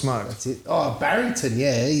 Smoke Beyond Smoke. That's it. Oh, Barrington,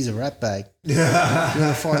 yeah, he's a rat bag. Yeah. You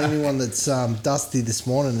won't find anyone that's dusty this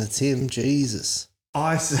morning, it's him. Jesus.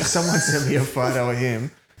 Someone sent me a photo of him.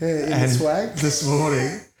 Yeah, in the swag? This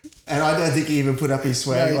morning. And I don't think he even put up his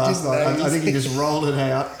swag last night. I think he just rolled it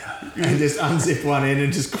out and just unzipped one end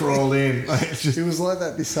and just crawled in. It was like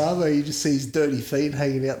that Bisabo. You just see his dirty feet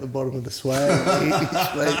hanging out the bottom of the swag.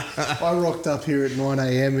 I rocked up here at 9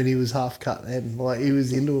 a.m. and he was half cut then. Like he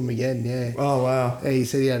was into him again, yeah. Oh, wow. Yeah, he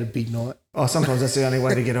said he had a big night. Oh, sometimes that's the only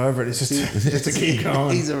way to get over it. It's just to keep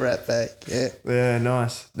going. He's a rat bag, yeah. Yeah,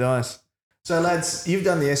 nice. So, lads, you've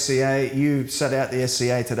done the SCA. You sat out the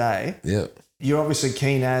SCA today. Yep. You're obviously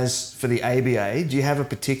keen as for the ABA. Do you have a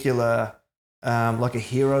particular, like a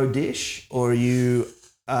hero dish, or are you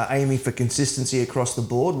aiming for consistency across the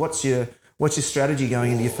board? What's your strategy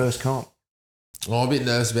going into your first comp? I'm a bit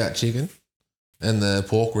nervous about chicken and the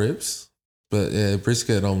pork ribs, but yeah,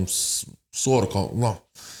 brisket I'm sort of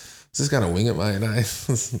just going to wing it, mate. Eh?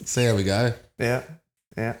 See how we go. Yeah.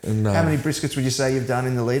 And, how many briskets would you say you've done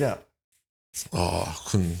in the lead up? Oh,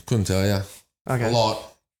 couldn't tell you. Okay.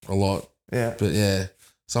 A lot. Yeah. But yeah,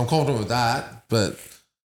 so I'm confident with that. But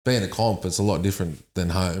being a comp, it's a lot different than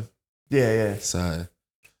home. Yeah. So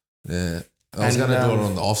yeah, I was going to do it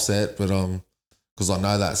on the offset, but because I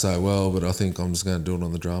know that so well. But I think I'm just going to do it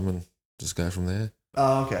on the drum and just go from there.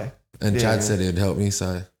 Oh, okay. And Chad said he'd help me,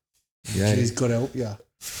 so yeah, He's got to help you.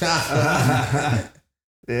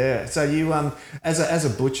 Yeah. So you as a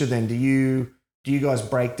butcher then, do you guys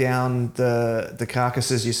break down the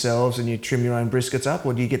carcasses yourselves and you trim your own briskets up,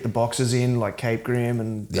 or do you get the boxes in like Cape Grim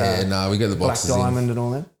and we get the boxes Black Diamond and all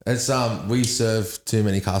that? It's we serve too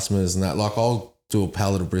many customers and that. Like I'll do a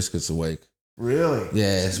pallet of briskets a week. Really?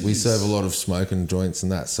 Yeah, we serve a lot of smoking joints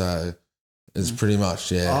and that, so it's pretty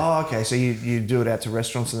much Oh, okay. So you do it out to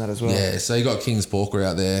restaurants and that as well? Yeah, so you got King's Porker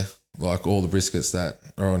out there, like all the briskets that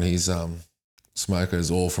are on his smokers,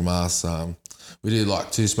 all from us. We do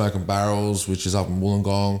like 2 smoking barrels, which is up in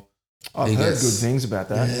Wollongong. I've heard good things about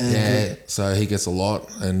that. Yeah, so he gets a lot.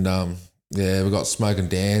 And we got Smoking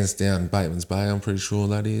Dan's down in Bateman's Bay, I'm pretty sure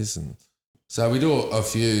that is. And so we do a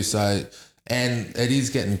few. So, and it is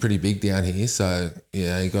getting pretty big down here. So,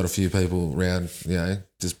 you got a few people around,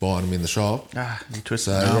 just buying them in the shop. You twist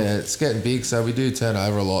So, it's getting big. So we do turn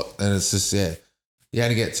over a lot. And it's just, you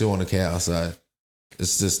only get 2 on a cow. So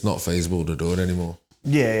it's just not feasible to do it anymore.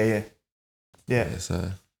 Yeah. So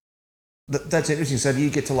That's interesting. So do you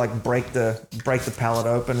get to like break the pallet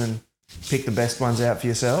open and pick the best ones out for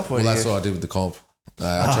yourself? Or that's what I did with the comp.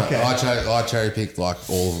 I cherry picked like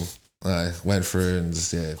all of them. I went through and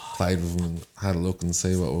just played with them and had a look and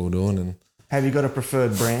see what we were doing. And have you got a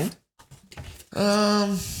preferred brand?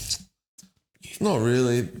 Not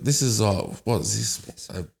really. This is what is this?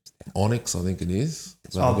 Onyx, I think it is.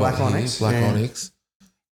 Black Onyx. Black Onyx.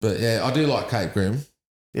 But yeah, I do like Cape Grim.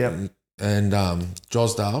 Yep. And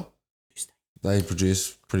Josdale. They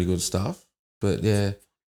produce pretty good stuff. But yeah,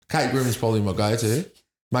 Cape Grim is probably my go-to.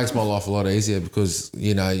 Makes my life a lot easier because,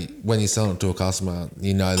 when you're selling it to a customer,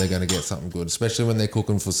 they're going to get something good, especially when they're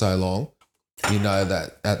cooking for so long. You know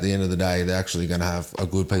that at the end of the day, they're actually going to have a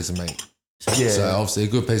good piece of meat. Yeah. So obviously a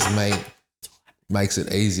good piece of meat makes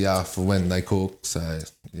it easier for when they cook. So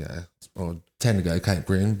I tend to go Cape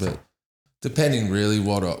Grim, but depending really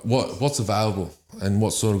what's available and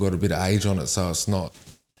what's sort of got a bit of age on it, so it's not,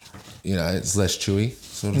 it's less chewy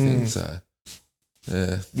sort of thing. So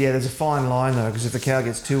yeah, there's a fine line though, because if the cow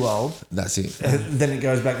gets too old, that's it. Then it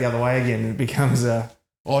goes back the other way again. And it becomes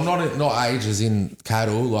not age as in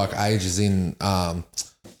cattle, like age as in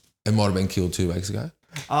it might have been killed 2 weeks ago.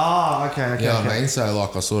 Oh, okay. You know what I mean? So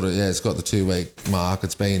like I sort of it's got the 2 week mark.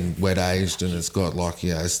 It's been wet aged and it's got like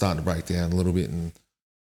it's starting to break down a little bit and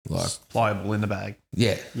like it's pliable in the bag.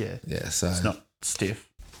 Yeah. So it's not stiff.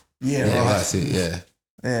 Yeah, right. right. That's it. Yeah.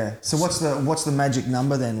 Yeah. So what's the magic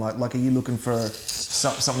number then? Like, are you looking for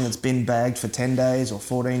something that's been bagged for 10 days or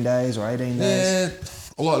 14 days or 18 days? Yeah,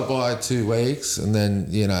 I like to buy 2 weeks and then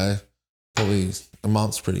probably a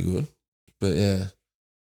month's pretty good. But yeah,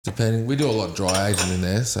 depending. We do a lot of dry aging in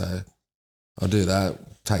there, so I do that.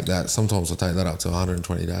 take that. Sometimes I take that up to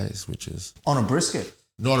 120 days, which is On a brisket.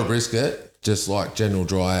 not a brisket, just like general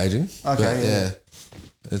dry aging. Okay, But yeah.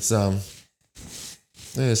 it's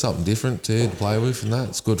something different too to play with, and that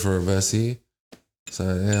it's good for reverse sear. So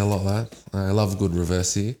yeah, I like that. I love good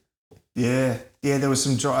reverse sear. Yeah. Yeah, there was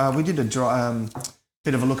some dry... we did a dry...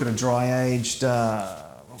 bit of a look at a dry aged...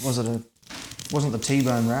 wasn't the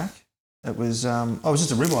T-bone rack. It was... it was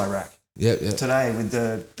just a ribeye rack. Yep. Today with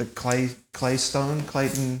the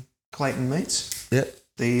Clayton Meats. Yep.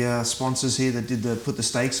 The sponsors here that put the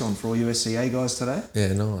steaks on for all USCA guys today.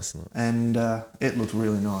 Yeah, nice. And it looked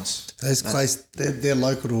really nice. Those they're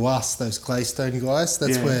local to us, those Claystone guys.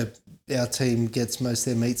 That's where our team gets most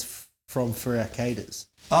of their meats from for our caters.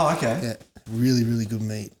 Oh, okay. Yeah, really, really good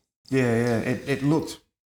meat. Yeah. It looked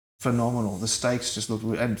phenomenal. The steaks just looked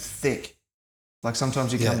and thick. Like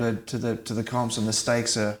sometimes you come to the comps and the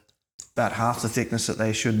steaks are about half the thickness that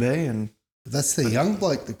they should be. And that's the young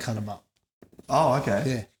bloke that cut them up. oh, okay.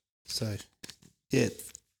 Yeah. So, yeah,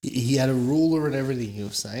 he had a ruler and everything. He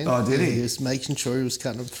was saying. Oh, did he? He was making sure he was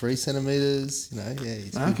cutting them 3 centimeters. You know, yeah.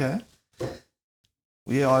 He's Okay.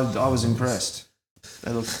 Yeah, I was impressed.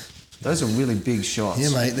 Those are really big shots. Yeah,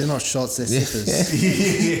 mate. They're not shots. They're sippers.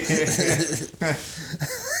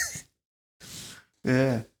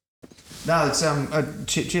 Yeah. No, it's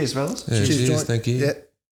cheers, fellas. Yeah, cheers, joint. thank you. Yeah.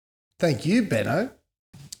 Thank you, Benno.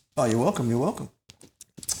 Oh, you're welcome. You're welcome.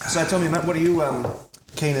 So tell me, Matt, what are you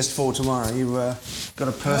keenest for tomorrow? You got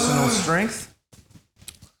a personal strength?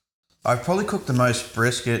 I've probably cooked the most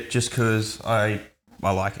brisket just because I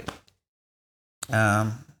like it.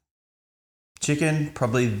 Chicken,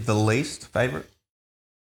 probably the least favourite.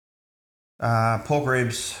 Pork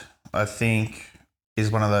ribs, I think,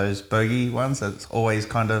 is one of those bogey ones that's always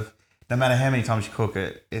kind of, no matter how many times you cook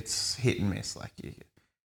it, it's hit and miss. Like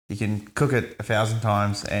you can cook it 1,000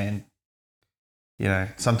 times and, you know,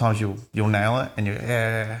 sometimes you'll nail it and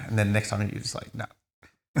and then next time you're just like, no.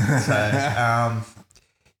 So,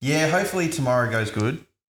 yeah, hopefully tomorrow goes good.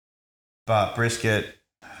 But brisket,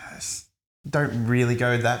 don't really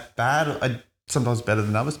go that bad. Sometimes better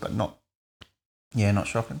than others, but not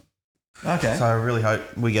shocking. Okay. So I really hope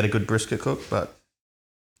we get a good brisket cook, but...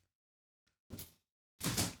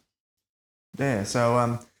 Yeah,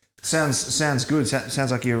 so sounds good.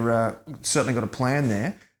 Sounds like you're certainly got a plan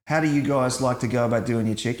there. How do you guys like to go about doing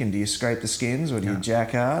your chicken? Do you scrape the skins or do you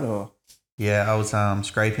jack hard or? Yeah, I was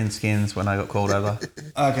scraping skins when I got called over.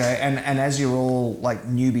 Okay, and as you're all like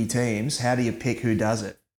newbie teams, how do you pick who does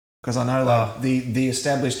it? Because I know like the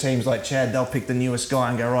established teams like Chad, they'll pick the newest guy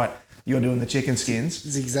and go, right, you're doing the chicken skins.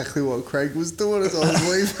 It's exactly what Craig was doing as I was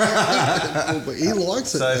leaving. But he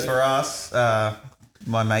likes it. So for us,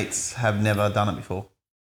 my mates have never done it before.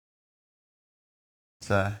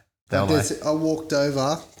 So they'll like... I walked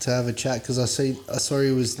over to have a chat because I saw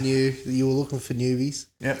he was new. You were looking for newbies.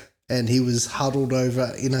 Yep. And he was huddled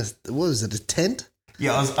over in a a tent?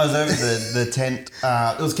 Yeah, I was over the tent.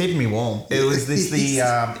 It was keeping me warm. It was the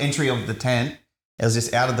entry of the tent. It was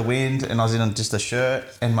just out of the wind and I was in just a shirt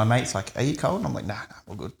and my mate's like, are you cold? And I'm like, nah,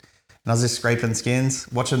 we're good. And I was just scraping skins,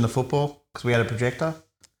 watching the football because we had a projector.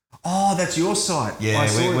 Oh, that's your site. Yeah,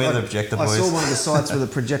 we're the projector boys. I saw one of the sites with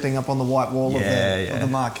it projecting up on the white wall of the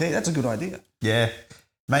marquee. That's a good idea. Yeah.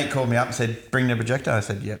 Mate called me up and said, bring the projector. I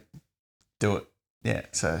said, yep, do it. Yeah,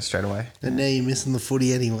 so straight away. And now you're missing the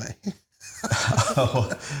footy anyway.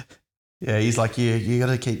 Yeah, he's like, you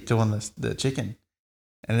got to keep doing the chicken.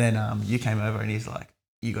 And then you came over and he's like,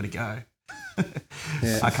 you got to go.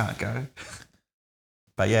 Yeah. I can't go.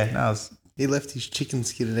 But yeah, no, he left his chicken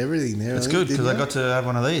skin and everything there. it's good because I got to have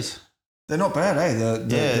one of these. They're not bad, eh?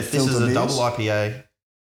 This is a double IPA,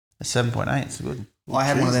 a 7.8. It's good. I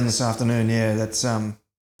had one of them this afternoon. Yeah, that's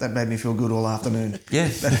that made me feel good all afternoon. Yeah,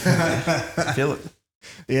 feel it.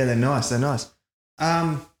 Yeah, they're nice. They're nice.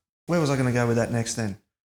 Where was I going to go with that next then?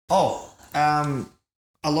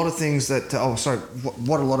 A lot of things that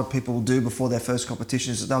what a lot of people will do before their first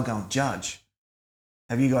competition is that they'll go and judge.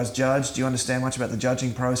 Have you guys judged? Do you understand much about the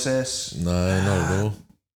judging process? No, not at all.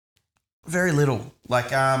 Very little.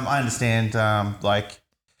 Like I understand. Like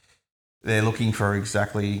they're looking for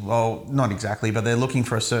not exactly, but they're looking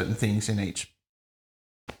for certain things in each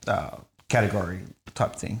category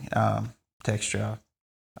type thing. Texture,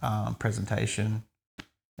 presentation,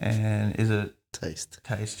 and is it taste?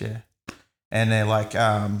 Taste, yeah. And they're like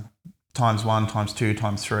 ×1, ×2,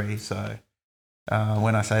 ×3. So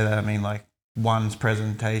when I say that, I mean like 1's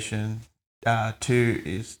presentation, 2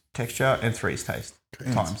 is texture, and 3 is taste.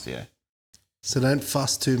 Times, yeah. So don't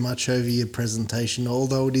fuss too much over your presentation,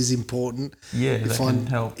 although it is important. Yeah, You that find can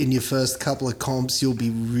help. in your first couple of comps, you'll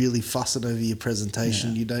be really fussing over your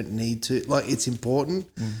presentation. You don't need to. Like, it's important,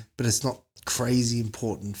 but it's not crazy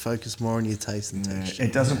important. Focus more on your taste and texture.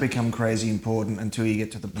 It doesn't become crazy important until you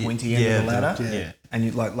get to the pointy end of the ladder. Yeah. And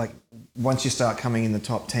you like once you start coming in the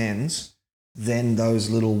top 10s, then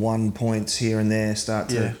those little 1 points here and there start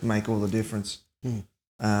to make all the difference.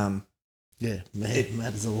 Yeah, man, it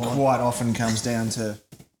matters a lot. Quite often comes down to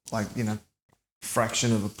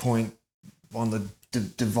fraction of a point on the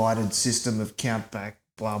divided system of count back,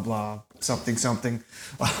 blah, blah, something.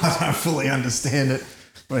 I don't fully understand it.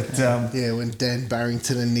 But when Dan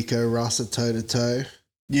Barrington and Nico Russ are toe to toe.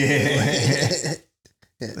 Yeah.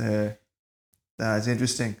 It's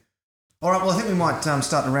interesting. All right, well, I think we might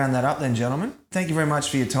start to round that up then, gentlemen. Thank you very much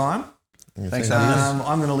for your time. Thanks, Adam.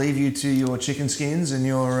 I'm going to leave you to your chicken skins and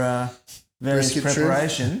your various Brisket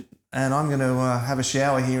preparation, and I'm going to have a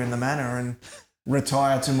shower here in the manor and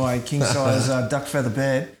retire to my king-size duck feather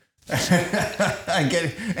bed and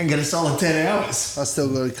get a solid 10 hours. I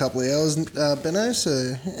still got a couple of hours, Benno,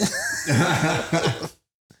 so...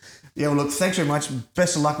 Yeah, well, look, thanks very much.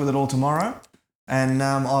 Best of luck with it all tomorrow, and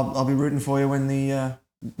I'll be rooting for you when the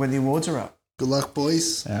awards are up. Good luck,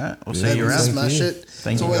 boys. All right, we'll see you around. Smash it.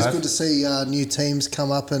 Thank it's you, always guys. good to see new teams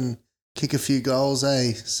come up and kick a few goals,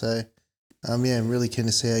 eh? So, I'm really keen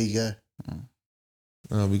to see how you go.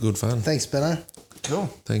 It'll be good fun. Thanks, Benno. Cool.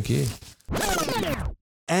 Thank you.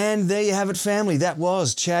 And there you have it, family. That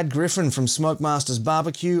was Chad Griffin from Smoke Masters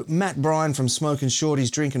Barbecue, Matt Bryan from Smoking Shorties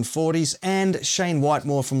Drinking 40s, and Shane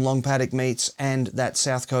Whitemore from Long Paddock Meats and that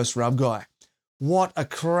South Coast Rub Guy. What a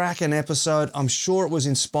cracking episode. I'm sure it was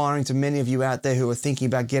inspiring to many of you out there who are thinking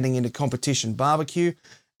about getting into competition barbecue,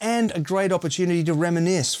 and a great opportunity to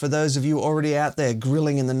reminisce for those of you already out there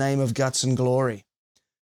grilling in the name of guts and glory.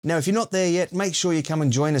 Now, if you're not there yet, make sure you come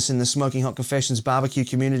and join us in the Smoking Hot Confessions barbecue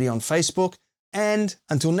community on Facebook. And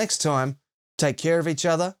until next time, take care of each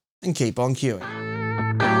other and keep on queuing.